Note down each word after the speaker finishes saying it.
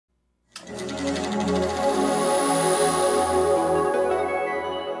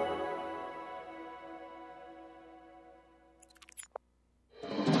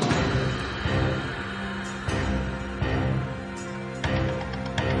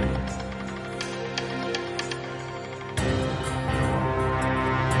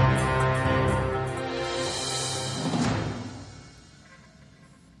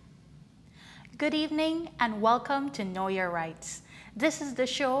Good evening and welcome to Know Your Rights. This is the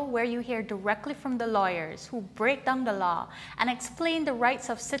show where you hear directly from the lawyers who break down the law and explain the rights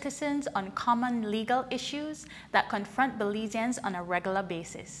of citizens on common legal issues that confront Belizeans on a regular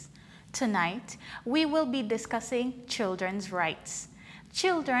basis. Tonight, we will be discussing children's rights.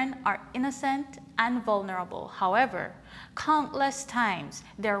 Children are innocent and vulnerable. However, countless times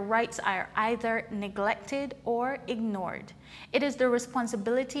their rights are either neglected or ignored. It is the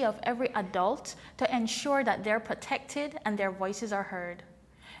responsibility of every adult to ensure that they're protected and their voices are heard.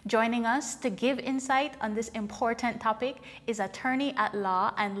 Joining us to give insight on this important topic is attorney at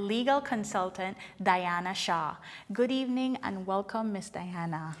law and legal consultant Diana Shaw. Good evening and welcome, Ms.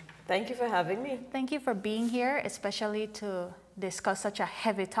 Diana. Thank you for having me. Thank you for being here, especially to discuss such a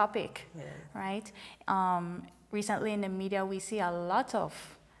heavy topic, right? Recently in the media, we see a lot of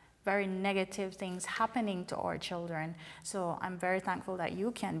very negative things happening to our children. So I'm very thankful that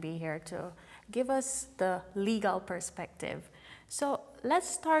you can be here to give us the legal perspective. So let's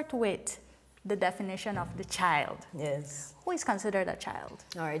start with the definition of the child. Yes. Who is considered a child?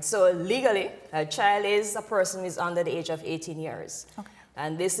 All right, so legally, a child is a person who is under the age of 18 years. Okay.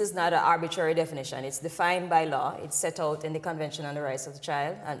 And this is not an arbitrary definition. It's defined by law. It's set out in the Convention on the Rights of the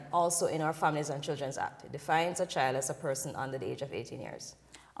Child and also in our Families and Children's Act. It defines a child as a person under the age of 18 years.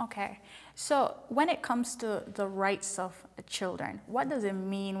 Okay, so when it comes to the rights of children, what does it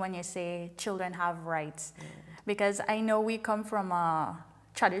mean when you say children have rights? Because I know we come from a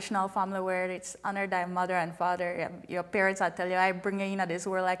traditional family where it's honor thy mother and father. Your parents will tell you, I bring you into this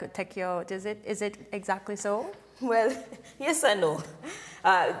world, I could take you out. Is it exactly so? Well, yes and no.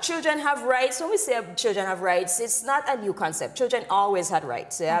 Children have rights. When we say children have rights, it's not a new concept. Children always had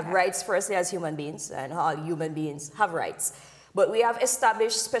rights. They have rights firstly as human beings, and all human beings have rights. But we have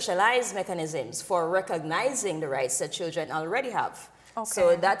established specialized mechanisms for recognizing the rights that children already have. Okay.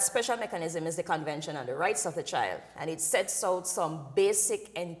 So that special mechanism is the Convention on the Rights of the Child, and it sets out some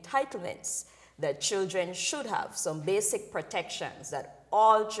basic entitlements that children should have, some basic protections that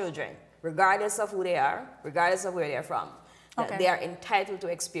all children, regardless of who they are, regardless of where they're from, that they are entitled to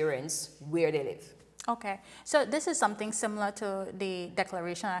experience where they live. Okay, so this is something similar to the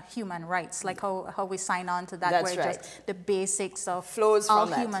Declaration of Human Rights, like how we sign on to that. That's where right. Just the basics of flows all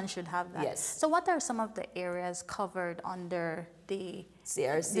from humans should have that. Yes. So what are some of the areas covered under the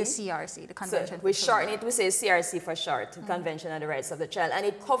CRC? The CRC, the Convention. So we shorten it, we say CRC for short, Convention on the Rights of the Child, and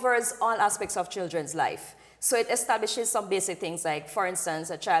it covers all aspects of children's life. So it establishes some basic things like, for instance,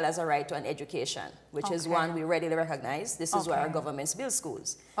 a child has a right to an education, which is one we readily recognize. This is why our governments build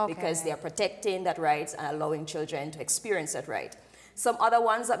schools, because they are protecting that right and allowing children to experience that right. Some other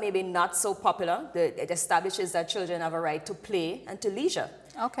ones that may be not so popular, it establishes that children have a right to play and to leisure.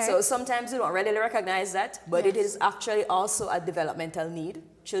 Okay. So sometimes we don't readily recognize that, but it is actually also a developmental need.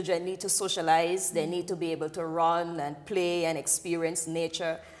 Children need to socialize, they need to be able to run and play and experience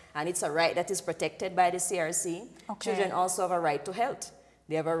nature. And it's a right that is protected by the CRC. Children also have a right to health.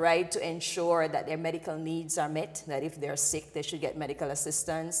 They have a right to ensure that their medical needs are met, that if they're sick, they should get medical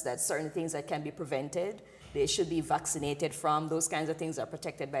assistance, that certain things that can be prevented, they should be vaccinated from. Those kinds of things are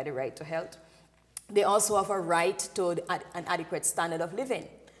protected by the right to health. They also have a right to an adequate standard of living.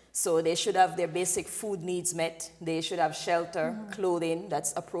 So they should have their basic food needs met. They should have shelter, clothing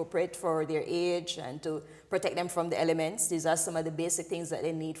that's appropriate for their age and to protect them from the elements. These are some of the basic things that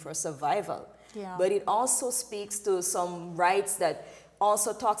they need for survival. Yeah. But it also speaks to some rights that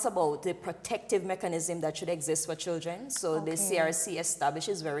also talks about the protective mechanism that should exist for children. So the CRC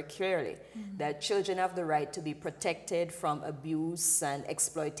establishes very clearly that children have the right to be protected from abuse and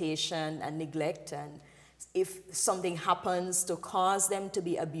exploitation and neglect, and if something happens to cause them to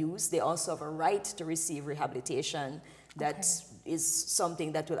be abused, they also have a right to receive rehabilitation. That is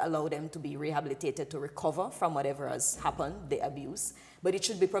something that will allow them to be rehabilitated to recover from whatever has happened, the abuse. But it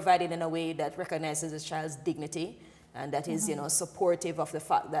should be provided in a way that recognizes the child's dignity and that is, you know, supportive of the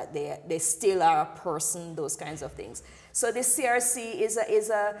fact that they still are a person, those kinds of things. So the CRC is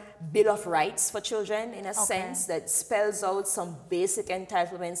a Bill of Rights for children in a sense that spells out some basic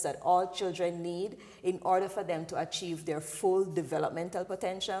entitlements that all children need in order for them to achieve their full developmental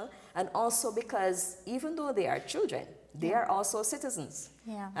potential, and also because even though they are children, they are also citizens.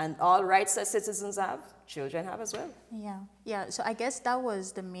 And all rights that citizens have, children have as well. Yeah. So I guess that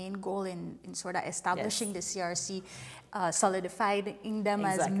was the main goal in sort of establishing the CRC, solidifying them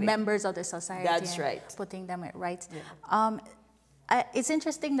as members of the society. That's right. Putting them at rights. It's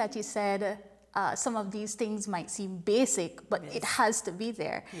interesting that you said some of these things might seem basic, but it has to be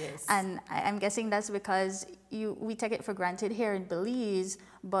there. And I'm guessing that's because we take it for granted here in Belize,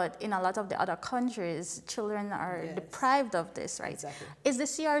 but in a lot of the other countries, children are deprived of this, right? Exactly. Is the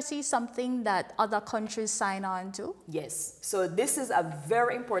CRC something that other countries sign on to? Yes. So this is a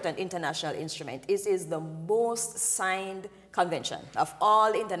very important international instrument. It is the most signed convention of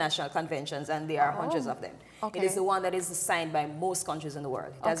all international conventions, and there are hundreds of them. Okay. It is the one that is signed by most countries in the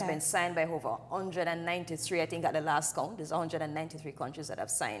world. It has been signed by over 193, I think at the last count. There's 193 countries that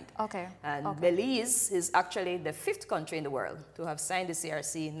have signed. Okay. And Belize is actually the 5th country in the world to have signed the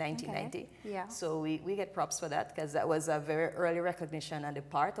CRC in 1990. Okay. Yeah. So we get props for that, because that was a very early recognition on the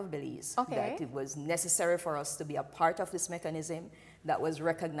part of Belize that it was necessary for us to be a part of this mechanism that was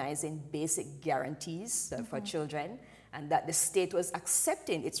recognizing basic guarantees for children, and that the state was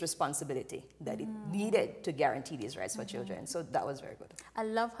accepting its responsibility, that it needed to guarantee these rights for children. So that was very good. I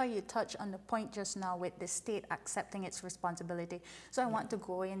love how you touched on the point just now with the state accepting its responsibility. So I want to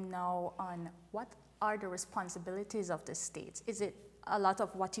go in now on what are the responsibilities of the states? Is it a lot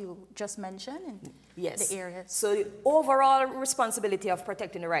of what you just mentioned in the areas? So the overall responsibility of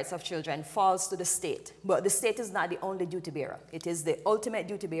protecting the rights of children falls to the state. But the state is not the only duty bearer. It is the ultimate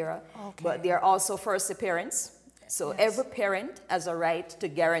duty bearer, but they are also first the parents. So every parent has a right to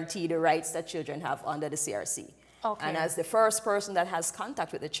guarantee the rights that children have under the CRC. And as the first person that has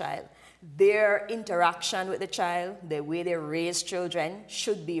contact with the child, their interaction with the child, the way they raise children,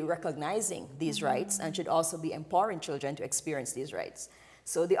 should be recognizing these rights and should also be empowering children to experience these rights.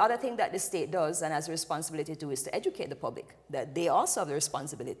 So the other thing that the state does and has a responsibility to is to educate the public, that they also have the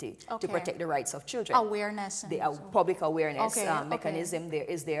responsibility to protect the rights of children. Awareness. The public awareness mechanism there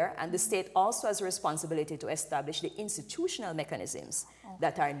is there, and the state also has a responsibility to establish the institutional mechanisms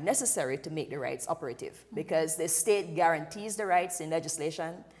that are necessary to make the rights operative, because the state guarantees the rights in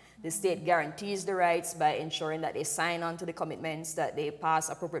legislation. The state guarantees the rights by ensuring that they sign on to the commitments, that they pass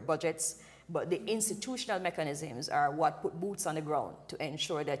appropriate budgets. But the institutional mechanisms are what put boots on the ground to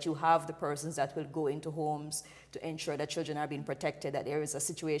ensure that you have the persons that will go into homes, to ensure that children are being protected, that there is a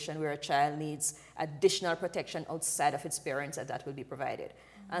situation where a child needs additional protection outside of its parents, and that will be provided.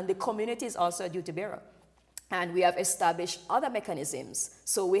 And the community is also a duty bearer. And we have established other mechanisms.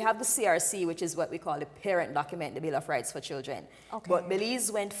 So we have the CRC, which is what we call the parent document, the Bill of Rights for Children. But Belize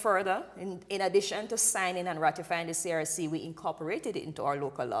went further. In addition to signing and ratifying the CRC, we incorporated it into our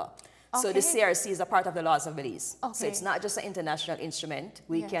local law. So the CRC is a part of the laws of Belize. So it's not just an international instrument.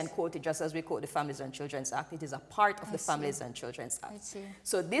 We can quote it just as we quote the Families and Children's Act. It is a part of the Families and Children's Act.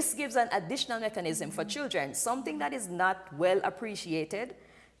 So this gives an additional mechanism for children, something that is not well appreciated.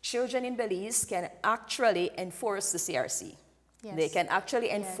 Children in Belize can actually enforce the CRC. They can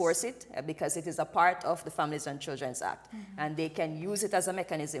actually enforce it because it is a part of the Families and Children's Act. And they can use it as a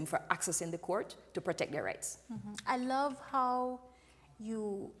mechanism for accessing the court to protect their rights. I love how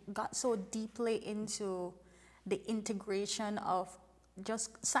you got so deeply into the integration of just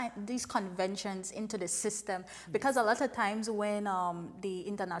these conventions into the system, because a lot of times when the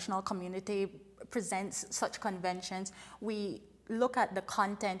international community presents such conventions, we look at the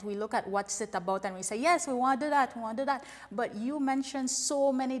content, we look at what's it about, and we say, yes, we want to do that, we want to do that. But you mentioned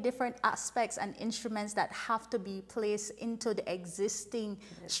so many different aspects and instruments that have to be placed into the existing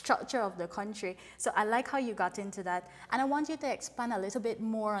structure of the country. So I like how you got into that. And I want you to expand a little bit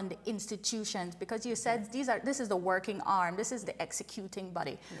more on the institutions, because you said this is the working arm, this is the executing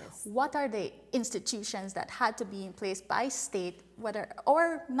body. What are the institutions that had to be in place by state,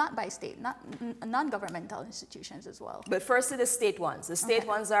 or not by state, non-governmental institutions as well? But firstly, the state ones. The state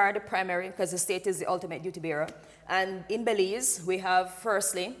ones are the primary, because the state is the ultimate duty bearer. And in Belize, we have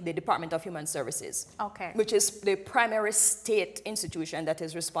firstly the Department of Human Services, which is the primary state institution that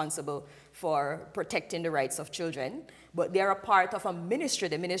is responsible for protecting the rights of children. But they are a part of a ministry,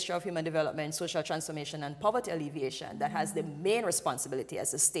 the Ministry of Human Development, Social Transformation, and Poverty Alleviation, that has the main responsibility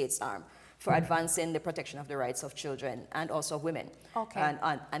as the state's arm for advancing the protection of the rights of children and also women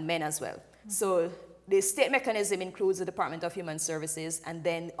and men as well. So the state mechanism includes the Department of Human Services and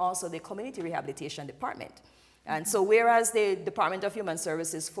then also the Community Rehabilitation Department. And so whereas the Department of Human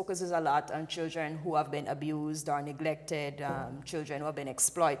Services focuses a lot on children who have been abused or neglected, children who have been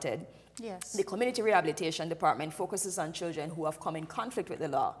exploited, the Community Rehabilitation Department focuses on children who have come in conflict with the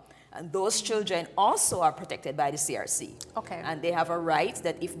law. And those children also are protected by the CRC. And they have a right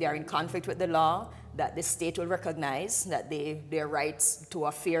that if they are in conflict with the law, that the state will recognize that their rights to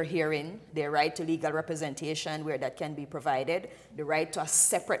a fair hearing, their right to legal representation where that can be provided, the right to a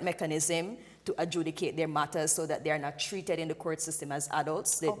separate mechanism to adjudicate their matters so that they are not treated in the court system as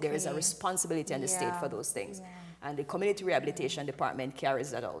adults. There is a responsibility on the state for those things. And the Community Rehabilitation Department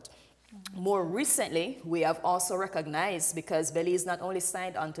carries that out. More recently, we have also recognized, because Belize not only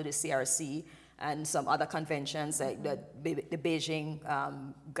signed onto the CRC and some other conventions like the Beijing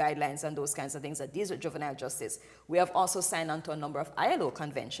guidelines and those kinds of things that deals with juvenile justice. We have also signed on to a number of ILO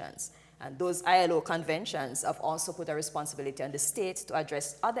conventions. And those ILO conventions have also put a responsibility on the state to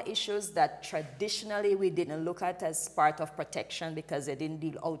address other issues that traditionally we didn't look at as part of protection because they didn't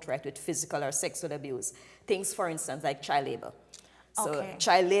deal outright with physical or sexual abuse. Things, for instance, like child labor. So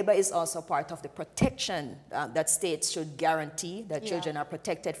child labor is also part of the protection that states should guarantee that children are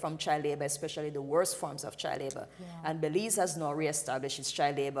protected from child labor, especially the worst forms of child labor. And Belize has now reestablished its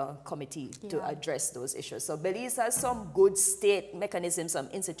child labor committee to address those issues. So Belize has some good state mechanisms, some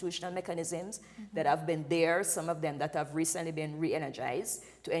institutional mechanisms that have been there, some of them that have recently been re-energized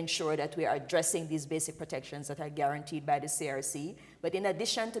to ensure that we are addressing these basic protections that are guaranteed by the CRC. But in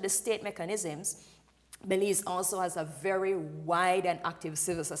addition to the state mechanisms, Belize also has a very wide and active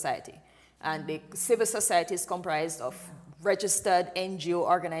civil society. And the civil society is comprised of registered NGO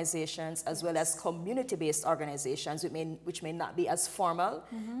organizations as well as community-based organizations, which may not be as formal,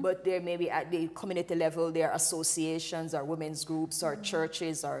 but there may be at the community level, there are associations or women's groups or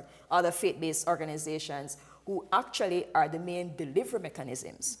churches or other faith-based organizations who actually are the main delivery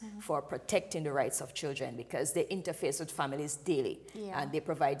mechanisms for protecting the rights of children because they interface with families daily. And they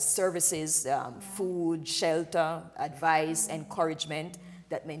provide services, food, shelter, advice, encouragement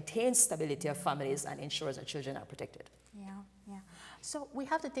that maintains stability of families and ensures that children are protected. So we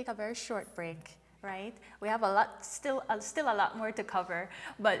have to take a very short break, right? We have a lot, still a lot more to cover,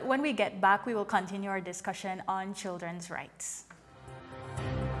 but when we get back, we will continue our discussion on children's rights.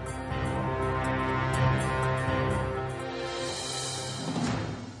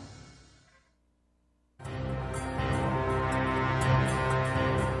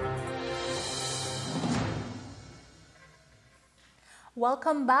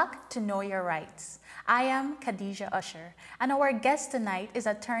 Welcome back to Know Your Rights. I am Khadija Usher, and our guest tonight is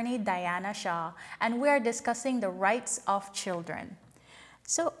attorney Diana Shaw, and we are discussing the rights of children.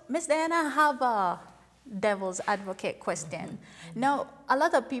 So, Ms. Diana, I have a devil's advocate question. Now, a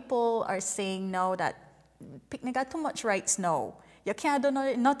lot of people are saying now that picnic got too much rights now. You can't do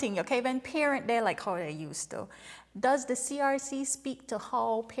nothing. You can't even parent there like how they used to. Does the CRC speak to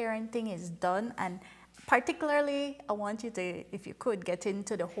how parenting is done? And particularly, I want you to, if you could, get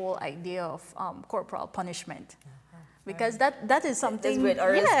into the whole idea of corporal punishment. Because that is something,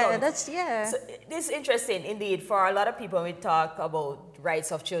 So this is interesting indeed. For a lot of people, when we talk about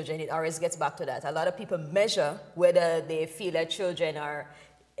rights of children, it always gets back to that. A lot of people measure whether they feel that children are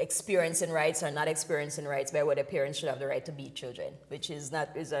experiencing rights or not experiencing rights by whether parents should have the right to beat children, which is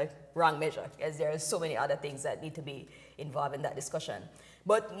a wrong measure, because there are so many other things that need to be involved in that discussion.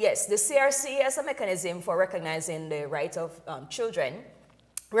 But yes, the CRC as a mechanism for recognizing the rights of children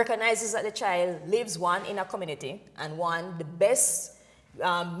recognizes that the child lives, one, in a community, and one, the best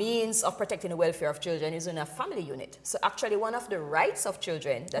means of protecting the welfare of children is in a family unit. So actually one of the rights of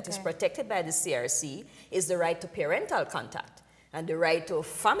children that is protected by the CRC is the right to parental contact and the right to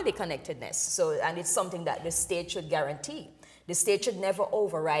family connectedness. So, and it's something that the state should guarantee. The state should never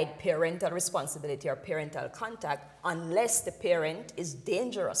override parental responsibility or parental contact unless the parent is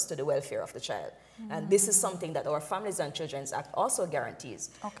dangerous to the welfare of the child. And this is something that our Families and Children's Act also guarantees.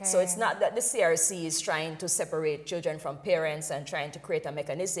 So it's not that the CRC is trying to separate children from parents and trying to create a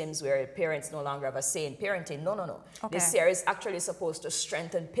mechanisms where parents no longer have a say in parenting. No, no, no. The CRC is actually supposed to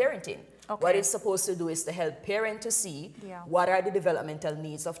strengthen parenting. What it's supposed to do is to help parents to see what are the developmental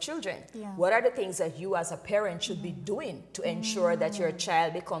needs of children. What are the things that you as a parent should be doing to ensure that your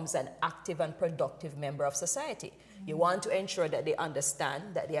child becomes an active and productive member of society. You want to ensure that they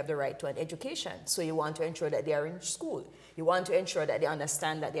understand that they have the right to an education. So you want to ensure that they are in school. You want to ensure that they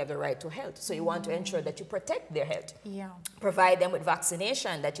understand that they have the right to health. So you want to ensure that you protect their health. Provide them with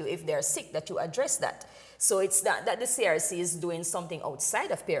vaccination, that you, if they're sick, that you address that. So it's not that the CRC is doing something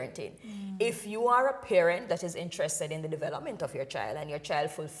outside of parenting. If you are a parent that is interested in the development of your child and your child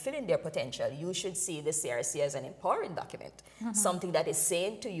fulfilling their potential, you should see the CRC as an empowering document. Something that is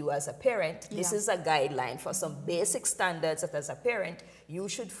saying to you as a parent, this is a guideline for some basic standards that as a parent, you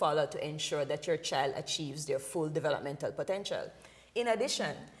should follow to ensure that your child achieves their full developmental potential. In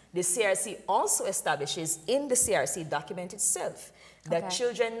addition, the CRC also establishes in the CRC document itself that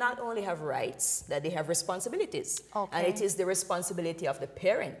children not only have rights, that they have responsibilities. And it is the responsibility of the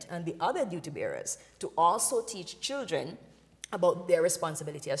parent and the other duty bearers to also teach children about their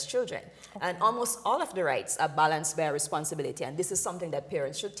responsibility as children. Okay. And almost all of the rights are balanced by a responsibility, and this is something that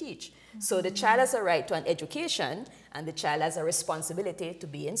parents should teach. So the child has a right to an education, and the child has a responsibility to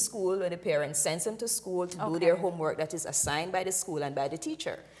be in school when the parent sends them to school to do their homework that is assigned by the school and by the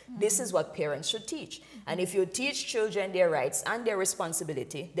teacher. This is what parents should teach. And if you teach children their rights and their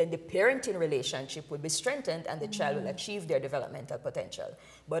responsibility, then the parenting relationship will be strengthened and the child will achieve their developmental potential.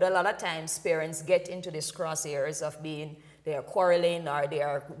 But a lot of times parents get into these crosshairs of they are quarreling, or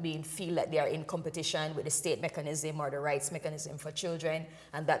feel that they are in competition with the state mechanism or the rights mechanism for children,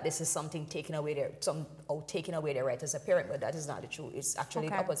 and that this is something taking away their right as a parent. But that is not the truth. It's actually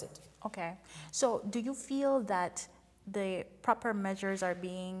the opposite. Okay. So do you feel that the proper measures are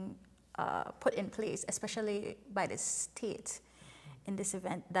being put in place, especially by the state in this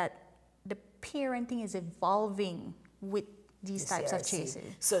event, that the parenting is evolving with these types of cases?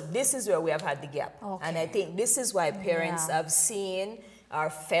 So this is where we have had the gap. And I think this is why parents have seen or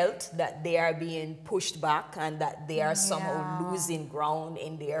felt that they are being pushed back and that they are somehow losing ground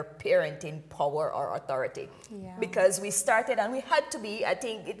in their parenting power or authority. Because we started, and we had to be, I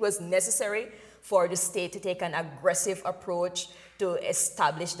think it was necessary for the state to take an aggressive approach to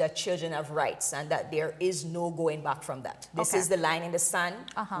establish that children have rights and that there is no going back from that. This is the line in the sand.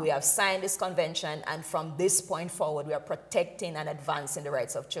 We have signed this convention, and from this point forward, we are protecting and advancing the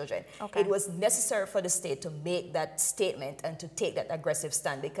rights of children. It was necessary for the state to make that statement and to take that aggressive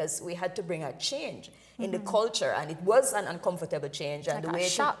stand, because we had to bring a change in the culture, and it was an uncomfortable change. And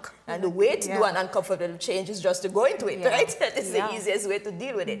like the way to do an uncomfortable change is just to go into it, right? That is the easiest way to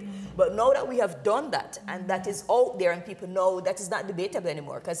deal with it. But now that we have done that, and that is out there, and people know that is not debatable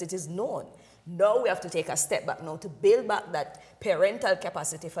anymore because it is known. Now we have to take a step back now to build back that parental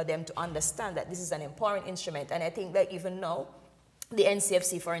capacity for them to understand that this is an important instrument. And I think that even now, the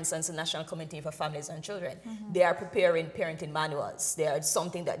NCFC, for instance, the National Committee for Families and Children, they are preparing parenting manuals. They are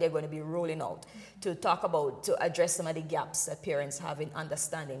something that they're going to be rolling out to talk about, to address some of the gaps that parents have in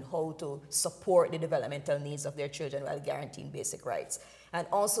understanding how to support the developmental needs of their children while guaranteeing basic rights. And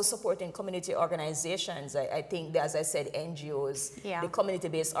also supporting community organizations. I think, as I said, NGOs, the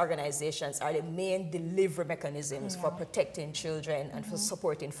community-based organizations are the main delivery mechanisms for protecting children and for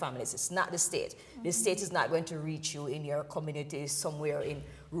supporting families. It's not the state. The state is not going to reach you in your community somewhere in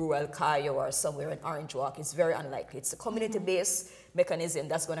rural Cayo or somewhere in Orange Walk. It's very unlikely. It's a community-based mechanism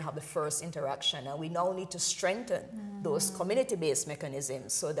that's going to have the first interaction. And we now need to strengthen those community-based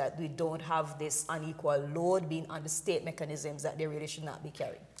mechanisms so that we don't have this unequal load being on the state mechanisms that they really should not be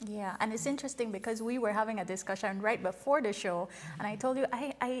carrying. Yeah, and it's interesting because we were having a discussion right before the show, and I told you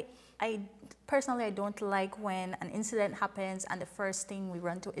I personally, I don't like when an incident happens and the first thing we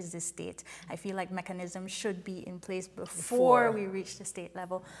run to is the state. I feel like mechanisms should be in place before we reach the state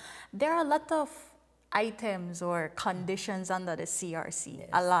level. There are a lot of items or conditions under the CRC,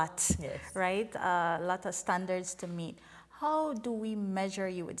 a lot, right? A lot of standards to meet. How do we measure,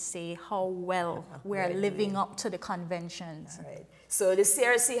 you would say, how well we're living up to the conventions? So the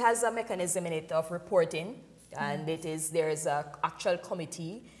CRC has a mechanism in it of reporting, and there is an actual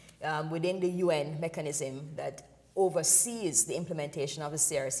committee within the UN mechanism that oversees the implementation of the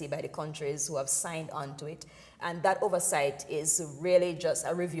CRC by the countries who have signed on to it. And that oversight is really just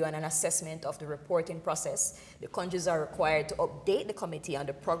a review and an assessment of the reporting process. The countries are required to update the committee on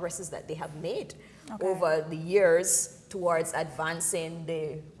the progresses that they have made over the years towards advancing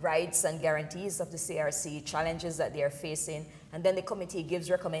the rights and guarantees of the CRC, challenges that they are facing, and then the committee gives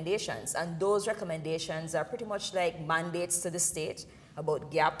recommendations. And those recommendations are pretty much like mandates to the state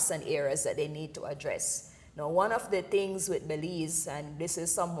about gaps and areas that they need to address. Now, one of the things with Belize, and this is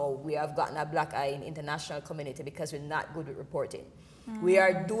somehow we have gotten a black eye in the international community because we're not good with reporting. We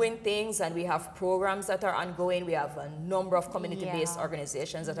are doing things and we have programs that are ongoing. We have a number of community-based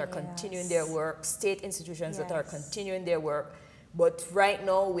organizations that are continuing their work, state institutions that are continuing their work. But right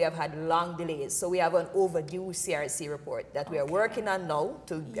now, we have had long delays. So we have an overdue CRC report that we are working on now.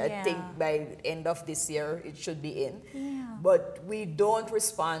 I think by the end of this year, it should be in. But we don't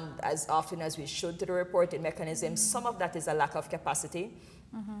respond as often as we should to the reporting mechanism. Some of that is a lack of capacity.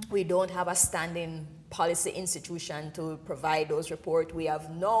 We don't have a standing policy institution to provide those reports. We have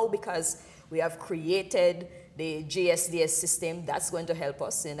now, because we have created the GSDS system, that's going to help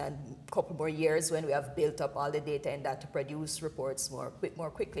us in a couple more years when we have built up all the data in that to produce reports more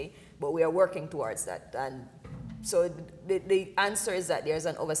quickly. But we are working towards that. And so the answer is that there's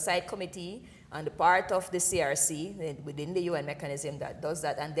an oversight committee on the part of the CRC within the UN mechanism that does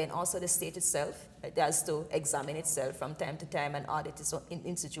that, and then also the state itself. It has to examine itself from time to time and audit its own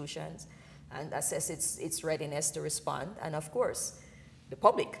institutions and assess its readiness to respond. And of course, the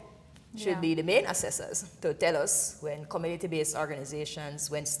public. should be the main assessors to tell us when community-based organizations,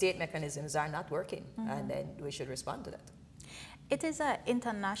 when state mechanisms are not working, and then we should respond to that. It is an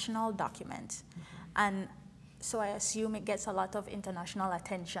international document, and so I assume it gets a lot of international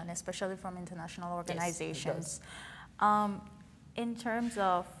attention, especially from international organizations. Yes, in terms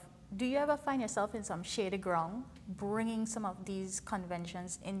of, do you ever find yourself in some shady ground, bringing some of these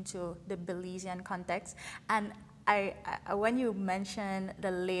conventions into the Belizean context? And when you mentioned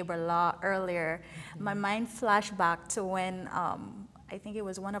the labor law earlier, my mind flashed back to when I think it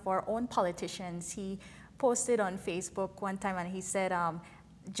was one of our own politicians. He posted on Facebook one time and he said,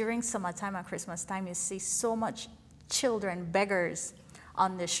 during summertime and Christmas time, you see so much children, beggars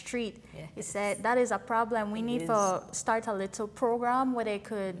on the street. Yes. He said that is a problem. We need to start a little program where they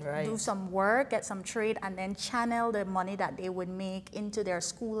could do some work, get some trade, and then channel the money that they would make into their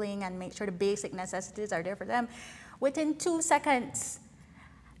schooling and make sure the basic necessities are there for them. Within 2 seconds,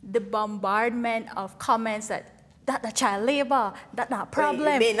 the bombardment of comments that the child labor, that's not a problem.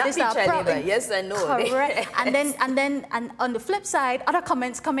 It may not be child labor, yes and no. Correct. and on the flip side, other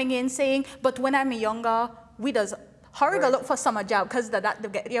comments coming in saying, but when I'm younger, we does hurry go look for summer job because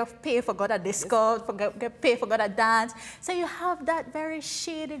you pay for go to disco, pay for go to dance. So you have that very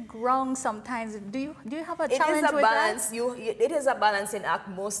shady ground sometimes. Do you have a challenge with that? It is a balancing act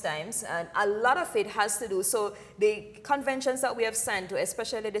most times, and a lot of it has to do. So the conventions that we have signed to,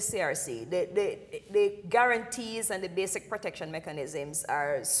 especially the CRC, the guarantees and the basic protection mechanisms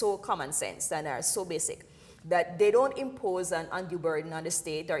are so common sense and are so basic that they don't impose an undue burden on the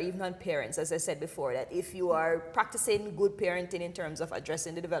state or even on parents. As I said before, that if you are practicing good parenting in terms of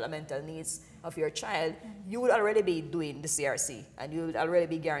addressing the developmental needs of your child, you would already be doing the CRC and you would already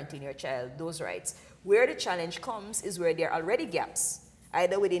be guaranteeing your child those rights. Where the challenge comes is where there are already gaps,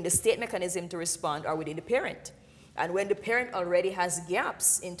 either within the state mechanism to respond or within the parent. And when the parent already has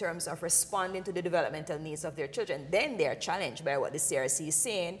gaps in terms of responding to the developmental needs of their children, then they are challenged by what the CRC is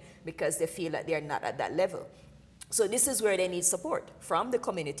saying because they feel that they are not at that level. So this is where they need support from the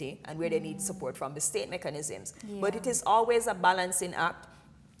community and where they need support from the state mechanisms. Yeah. But it is always a balancing act.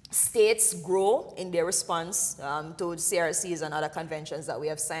 States grow in their response to CRCs and other conventions that we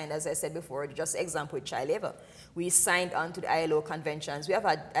have signed, as I said before, just example with child labor. We signed on to the ILO conventions. We have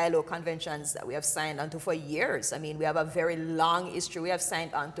had ILO conventions that we have signed on to for years. I mean, we have a very long history. We have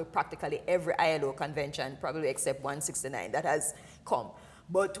signed on to practically every ILO convention, probably except 169 that has come.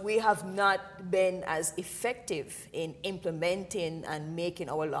 But we have not been as effective in implementing and making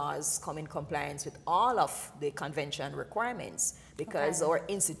our laws come in compliance with all of the convention requirements because our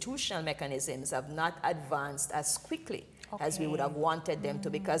institutional mechanisms have not advanced as quickly as we would have wanted them to,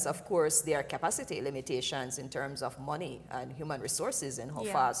 because of course there are capacity limitations in terms of money and human resources and how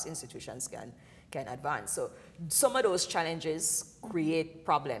fast institutions can advance. So some of those challenges create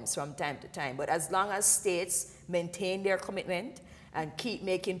problems from time to time, but as long as states maintain their commitment and keep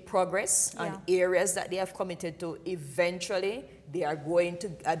making progress on areas that they have committed to, eventually they are going to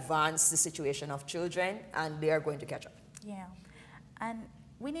advance the situation of children and they are going to catch up. Yeah, and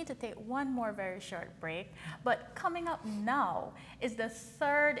we need to take one more very short break, but coming up now is the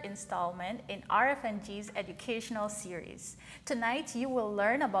third installment in RFNG's educational series. Tonight, you will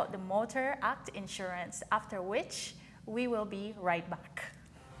learn about the Motor Act insurance, after which we will be right back.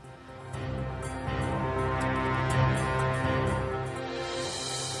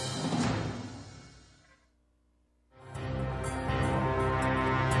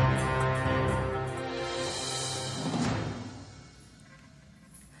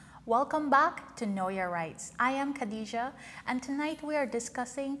 Welcome back to Know Your Rights. I am Khadija, and tonight we are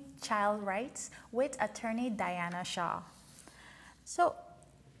discussing child rights with attorney Diana Shaw. So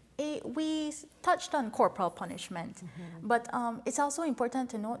we touched on corporal punishment, but it's also important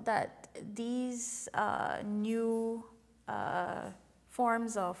to note that these new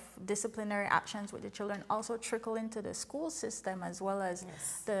forms of disciplinary actions with the children also trickle into the school system as well as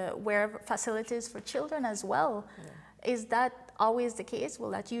the facilities for children as well. Is that always the case? Will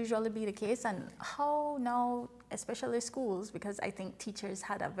that usually be the case? And how now, especially schools, because I think teachers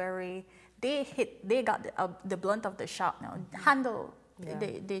had they got the blunt of the shot now, handle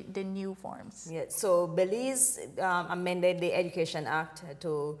the new forms. Yeah, so Belize amended the Education Act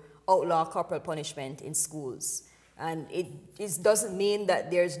to outlaw corporal punishment in schools. And it doesn't mean that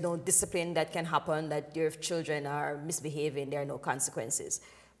there's no discipline that can happen, that your children are misbehaving, there are no consequences.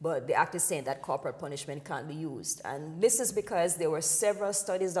 But the act is saying that corporal punishment can't be used. And this is because there were several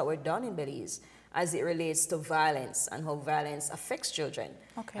studies that were done in Belize as it relates to violence and how violence affects children.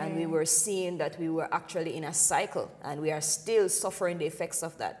 And we were seeing that we were actually in a cycle, and we are still suffering the effects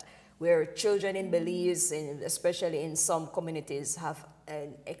of that, where children in Belize, especially in some communities, have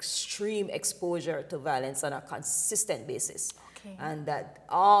an extreme exposure to violence on a consistent basis. Okay. And that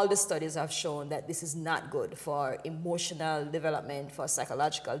all the studies have shown that this is not good for emotional development, for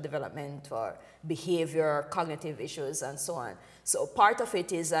psychological development, for behavior, cognitive issues, and so on. So part of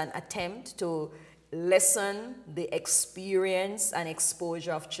it is an attempt to lessen the experience and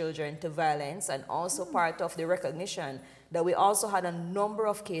exposure of children to violence, and also part of the recognition that we also had a number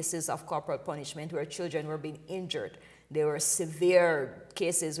of cases of corporal punishment where children were being injured. There were severe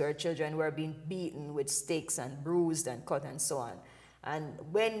cases where children were being beaten with sticks and bruised and cut and so on. And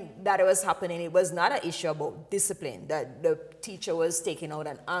when that was happening, it was not an issue about discipline, that the teacher was taking out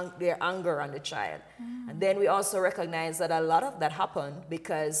their anger on the child. And then we also recognized that a lot of that happened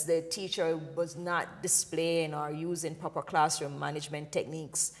because the teacher was not displaying or using proper classroom management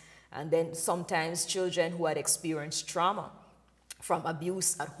techniques. And then sometimes children who had experienced trauma from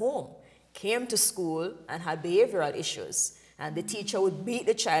abuse at home came to school and had behavioral issues. And the teacher would beat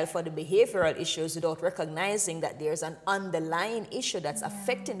the child for the behavioral issues without recognizing that there's an underlying issue that's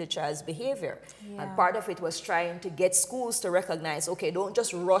affecting the child's behavior. And part of it was trying to get schools to recognize, okay, don't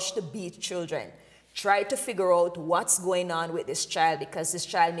just rush to beat children. Try to figure out what's going on with this child, because this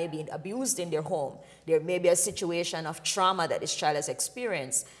child may be abused in their home. There may be a situation of trauma that this child has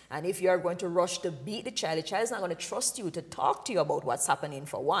experienced. And if you are going to rush to beat the child is not going to trust you to talk to you about what's happening,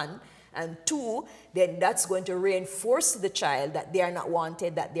 for one. And two, then that's going to reinforce to the child that they are not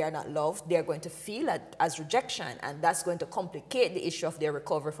wanted, that they are not loved. They're going to feel it as rejection, and that's going to complicate the issue of their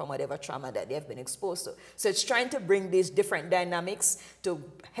recovery from whatever trauma that they have been exposed to. So it's trying to bring these different dynamics to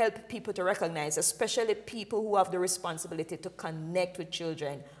help people to recognize, especially people who have the responsibility to connect with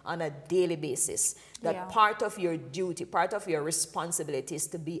children on a daily basis, that part of your duty, part of your responsibility is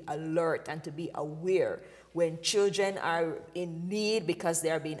to be alert and to be aware when children are in need because they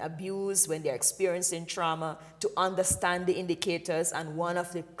are being abused, when they're experiencing trauma, to understand the indicators. And one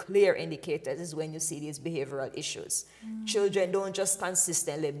of the clear indicators is when you see these behavioral issues. Children don't just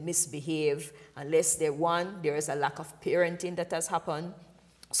consistently misbehave unless there is a lack of parenting that has happened.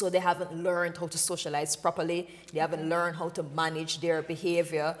 So they haven't learned how to socialize properly. They haven't learned how to manage their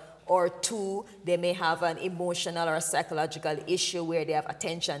behavior. Or two, they may have an emotional or psychological issue where they have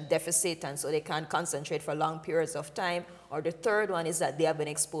attention deficit and so they can't concentrate for long periods of time. Or the third one is that they have been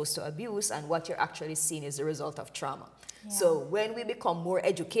exposed to abuse, and what you're actually seeing is the result of trauma. So when we become more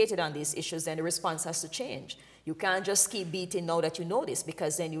educated on these issues, then the response has to change. You can't just keep beating now that you know this,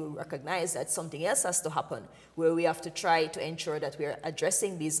 because then you recognize that something else has to happen, where we have to try to ensure that we're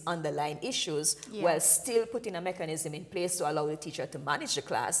addressing these underlying issues while still putting a mechanism in place to allow the teacher to manage the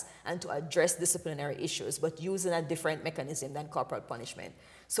class and to address disciplinary issues, but using a different mechanism than corporal punishment.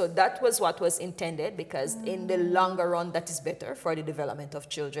 So that was what was intended, because in the longer run, that is better for the development of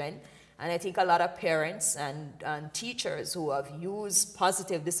children. And I think a lot of parents and teachers who have used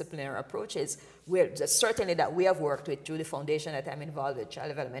positive disciplinary approaches, certainly that we have worked with through the foundation that I'm involved with, Child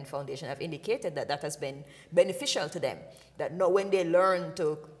Development Foundation, have indicated that that has been beneficial to them. That when they learn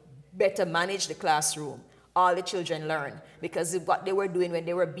to better manage the classroom, all the children learn, because what they were doing when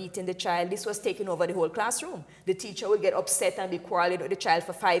they were beating the child, this was taking over the whole classroom. The teacher would get upset and be quarreling with the child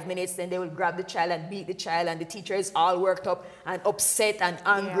for 5 minutes, then they will grab the child and beat the child, and the teacher is all worked up and upset and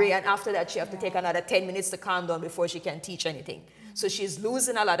angry, and after that she has to take another 10 minutes to calm down before she can teach anything. So she's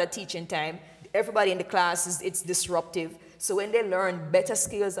losing a lot of teaching time. Everybody in the class, it's disruptive. So when they learn better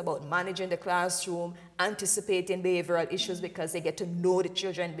skills about managing the classroom, anticipating behavioral issues, because they get to know the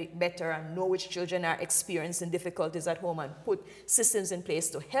children better and know which children are experiencing difficulties at home, and put systems in place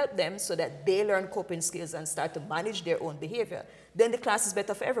to help them so that they learn coping skills and start to manage their own behavior, then the class is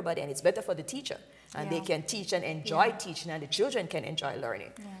better for everybody, and it's better for the teacher. And they can teach and enjoy teaching, and the children can enjoy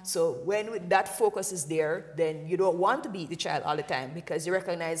learning. So when that focus is there, then you don't want to beat the child all the time, because you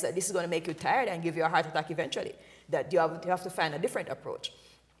recognize that this is going to make you tired and give you a heart attack eventually, that you have to find a different approach.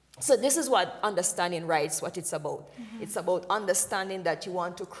 So this is what understanding rights, what it's about. It's about understanding that you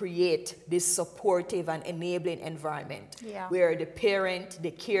want to create this supportive and enabling environment where the parent,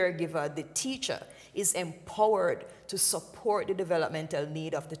 the caregiver, the teacher is empowered to support the developmental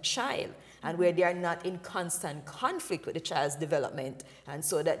need of the child, and where they are not in constant conflict with the child's development, and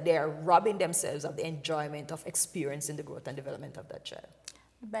so that they are robbing themselves of the enjoyment of experiencing the growth and development of that child.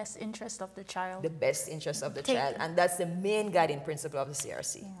 The best interest of the child. The best interest of the child. And that's the main guiding principle of the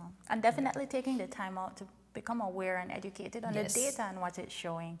CRC. And definitely taking the time out to become aware and educated on the data and what it's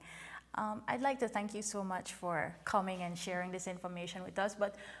showing. I'd like to thank you so much for coming and sharing this information with us,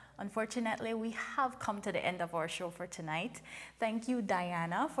 but unfortunately, we have come to the end of our show for tonight. Thank you,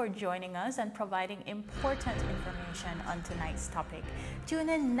 Diana, for joining us and providing important information on tonight's topic. Tune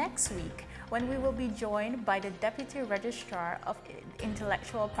in next week when we will be joined by the Deputy Registrar of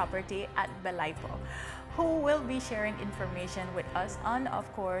Intellectual Property at Belipo, who will be sharing information with us on,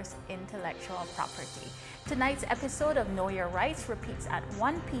 of course, intellectual property. Tonight's episode of Know Your Rights repeats at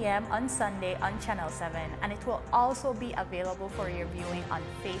 1 p.m. on Sunday on Channel 7, and it will also be available for your viewing on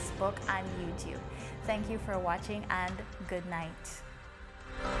Facebook and YouTube. Thank you for watching, and good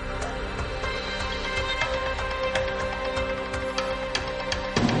night.